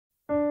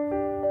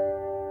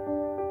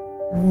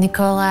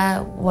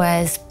Nicola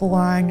was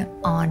born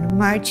on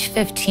March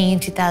 15,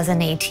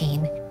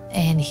 2018,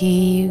 and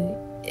he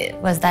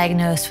was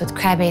diagnosed with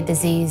Krabbe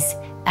disease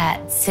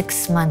at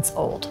 6 months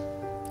old.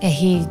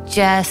 He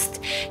just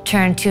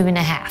turned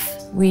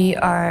 2.5. We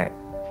are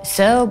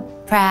so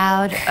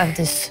proud of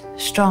this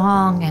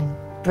strong and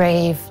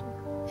brave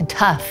and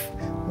tough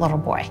little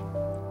boy.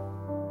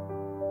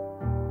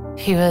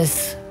 He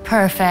was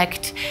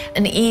perfect,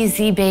 an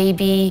easy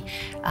baby,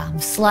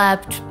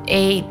 slept,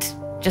 ate,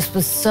 just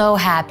was so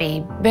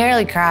happy,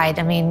 barely cried.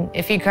 I mean,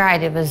 if he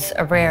cried, it was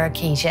a rare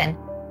occasion.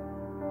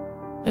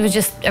 It was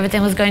just,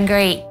 everything was going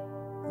great.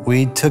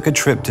 We took a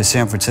trip to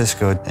San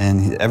Francisco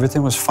and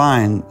everything was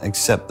fine,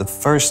 except the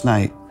first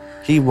night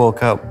he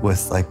woke up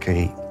with like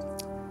a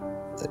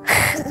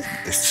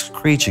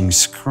screeching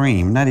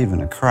scream, not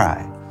even a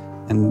cry.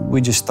 And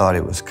we just thought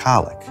it was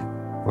colic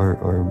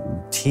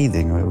or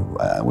teething.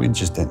 We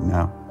just didn't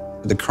know.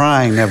 The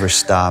crying never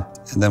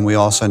stopped. And then we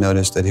also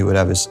noticed that he would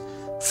have his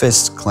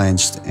fists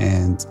clenched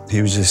and he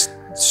was just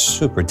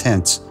super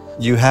tense.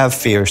 You have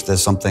fears that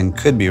something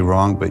could be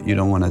wrong, but you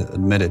don't want to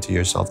admit it to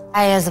yourself.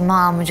 I, as a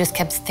mom, just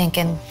kept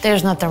thinking,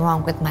 there's nothing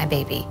wrong with my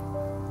baby.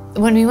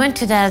 When we went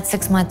to that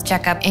 6-month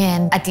checkup,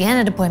 and at the end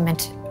of the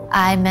appointment,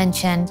 I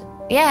mentioned,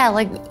 yeah,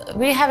 like,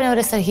 we have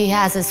noticed that he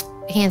has his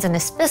hands in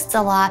his fists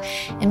a lot,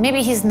 and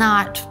maybe he's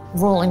not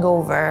rolling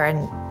over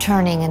and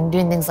turning and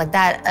doing things like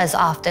that as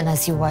often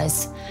as he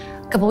was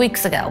a couple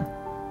weeks ago.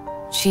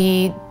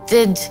 She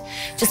did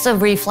just a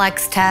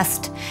reflex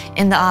test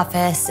in the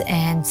office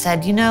and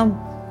said, you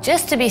know,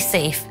 just to be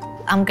safe,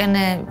 I'm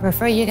gonna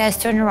refer you guys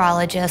to a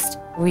neurologist.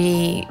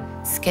 We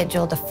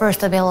scheduled the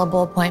first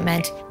available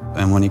appointment.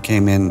 And when he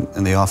came in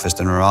the office,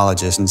 the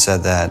neurologist, and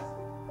said that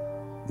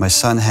my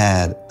son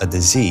had a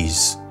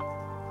disease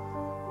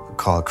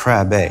called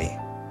Krabbe,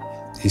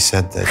 he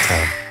said that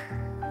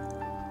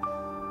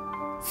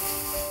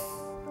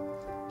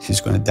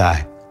he's gonna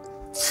die.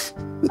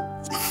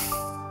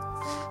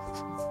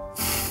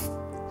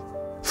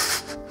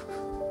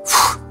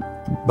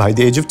 By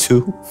the age of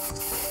 2.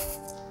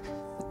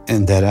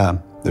 And that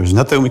there was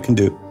nothing we can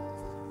do.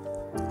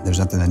 There's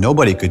nothing that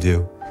nobody could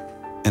do.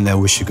 And that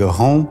we should go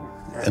home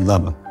and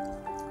love him.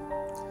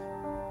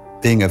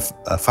 Being a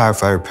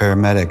firefighter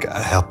paramedic, I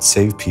helped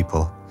save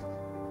people.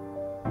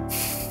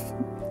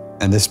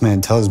 And this man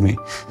tells me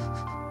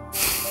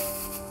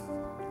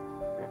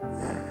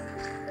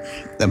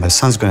that my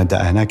son's gonna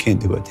die and I can't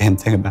do a damn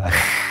thing about it.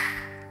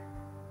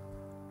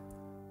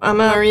 I'm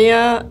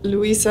Maria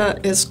Luisa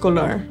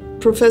Escolar,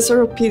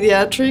 professor of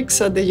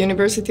pediatrics at the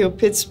University of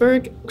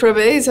Pittsburgh.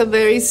 Krabbe is a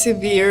very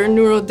severe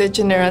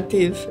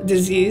neurodegenerative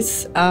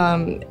disease.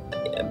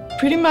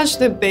 Pretty much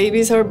the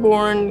babies are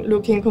born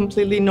looking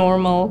completely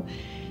normal,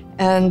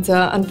 and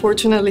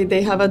unfortunately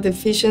they have a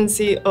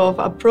deficiency of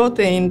a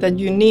protein that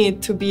you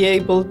need to be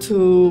able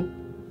to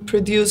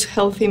produce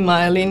healthy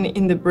myelin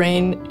in the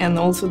brain and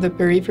also the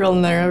peripheral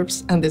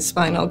nerves and the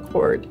spinal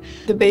cord.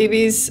 The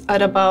babies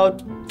at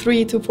about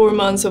 3 to 4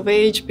 months of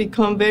age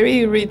become very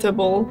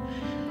irritable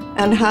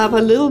and have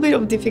a little bit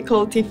of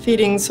difficulty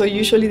feeding, so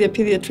usually the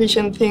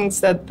pediatrician thinks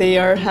that they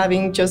are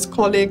having just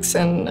colics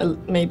and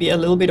maybe a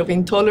little bit of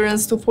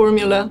intolerance to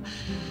formula.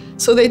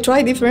 So they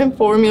try different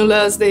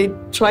formulas, they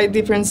try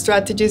different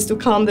strategies to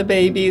calm the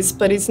babies,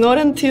 but it's not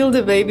until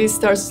the baby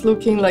starts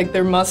looking like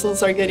their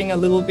muscles are getting a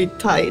little bit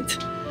tight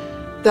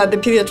that the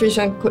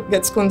pediatrician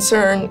gets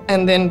concerned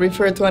and then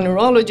referred to a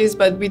neurologist.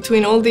 But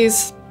between all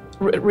these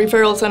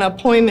referrals and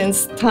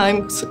appointments,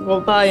 times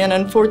go by, and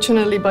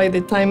unfortunately by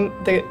the time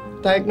the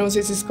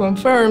diagnosis is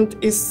confirmed,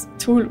 it's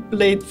too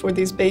late for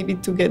this baby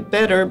to get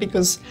better,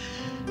 because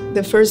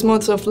the first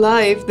months of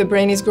life, the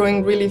brain is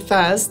growing really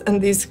fast,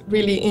 and this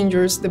really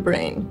injures the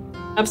brain.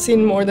 I've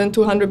seen more than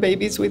 200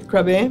 babies with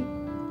Krabbe.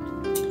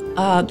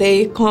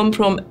 They come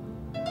from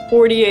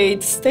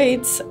 48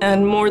 states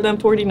and more than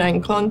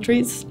 49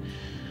 countries.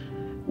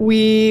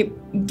 We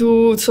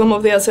do some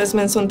of the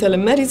assessments on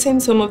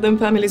telemedicine. Some of them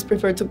families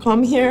prefer to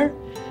come here.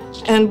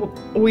 And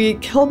we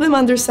help them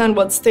understand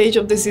what stage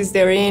of disease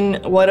they're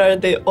in, what are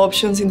the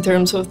options in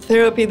terms of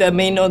therapy that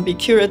may not be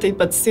curative,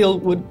 but still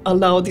would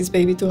allow this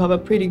baby to have a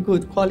pretty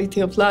good quality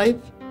of life.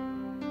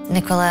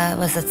 Nicola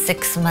was at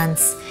 6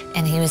 months,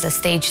 and he was a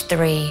stage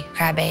 3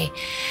 Krabbe.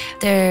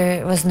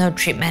 There was no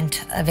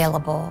treatment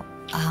available.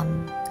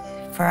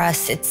 For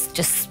us, it's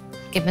just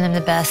giving him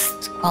the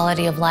best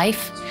quality of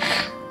life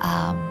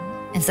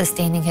and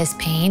sustaining his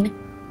pain.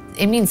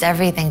 It means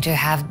everything to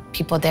have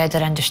people there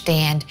that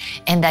understand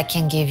and that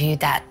can give you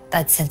that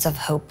sense of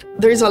hope.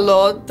 There's a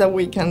lot that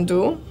we can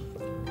do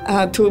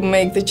to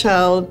make the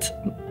child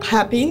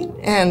happy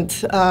and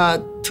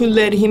to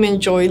let him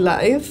enjoy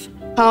life.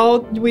 How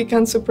we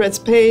can suppress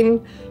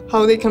pain,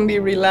 how they can be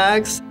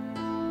relaxed.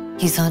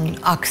 He's on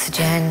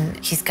oxygen,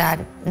 he's got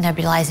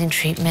nebulizing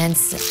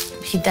treatments,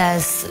 he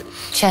does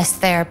chest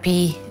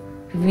therapy.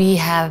 We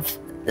have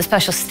a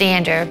special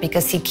stander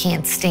because he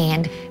can't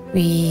stand.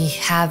 We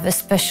have a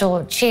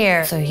special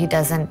chair so he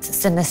doesn't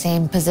sit in the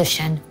same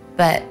position.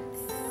 But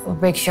what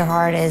breaks your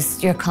heart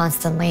is you're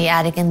constantly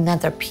adding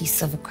another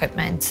piece of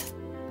equipment.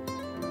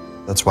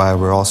 That's why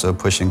we're also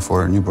pushing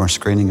for newborn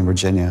screening in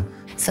Virginia.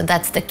 So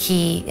that's the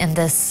key in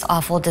this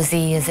awful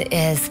disease,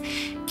 is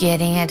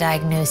getting a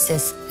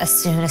diagnosis as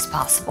soon as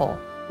possible.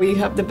 We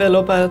have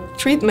developed a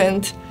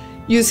treatment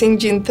using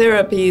gene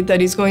therapy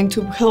that is going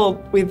to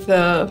help with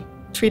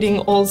treating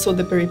also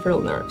the peripheral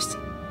nerves.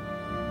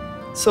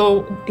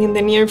 So in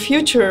the near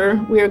future,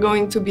 we are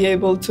going to be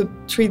able to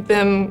treat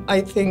them,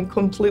 I think,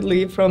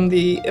 completely from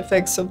the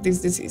effects of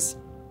this disease.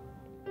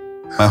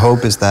 My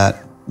hope is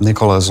that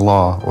Nicola's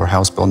Law, or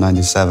House Bill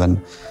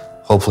 97,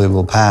 hopefully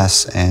will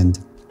pass, and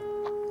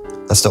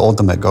that's the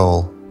ultimate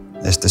goal,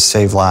 is to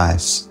save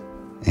lives.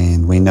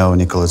 And we know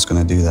Nicola's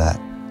going to do that.